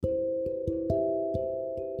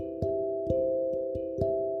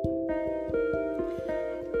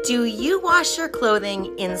Do you wash your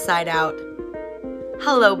clothing inside out?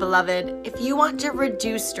 Hello, beloved. If you want to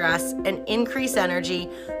reduce stress and increase energy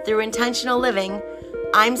through intentional living,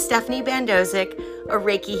 I'm Stephanie Bandozik, a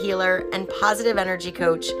Reiki healer and positive energy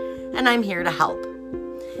coach, and I'm here to help.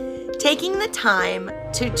 Taking the time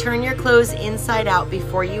to turn your clothes inside out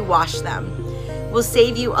before you wash them will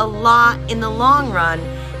save you a lot in the long run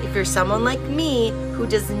if you're someone like me who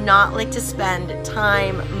does not like to spend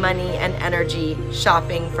time, money, and energy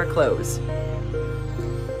shopping for clothes.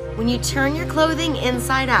 When you turn your clothing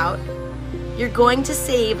inside out, you're going to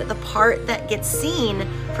save the part that gets seen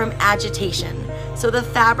from agitation, so the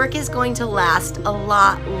fabric is going to last a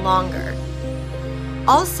lot longer.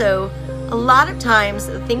 Also, a lot of times,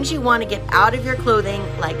 the things you want to get out of your clothing,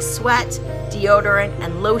 like sweat, deodorant,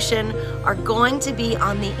 and lotion, are going to be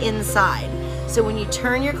on the inside. So when you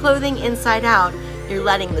turn your clothing inside out, you're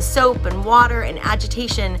letting the soap and water and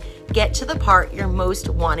agitation get to the part you're most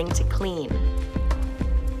wanting to clean.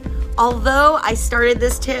 Although I started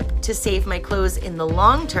this tip to save my clothes in the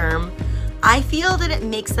long term, I feel that it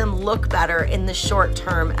makes them look better in the short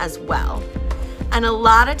term as well. And a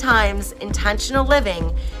lot of times, intentional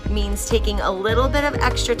living means taking a little bit of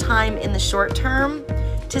extra time in the short term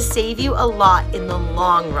to save you a lot in the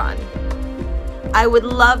long run. I would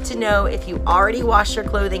love to know if you already wash your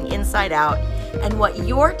clothing inside out and what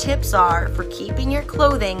your tips are for keeping your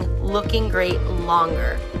clothing looking great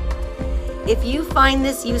longer. If you find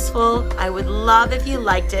this useful, I would love if you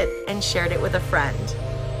liked it and shared it with a friend.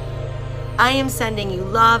 I am sending you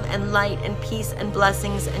love and light and peace and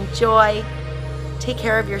blessings and joy. Take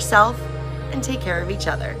care of yourself and take care of each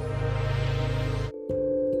other.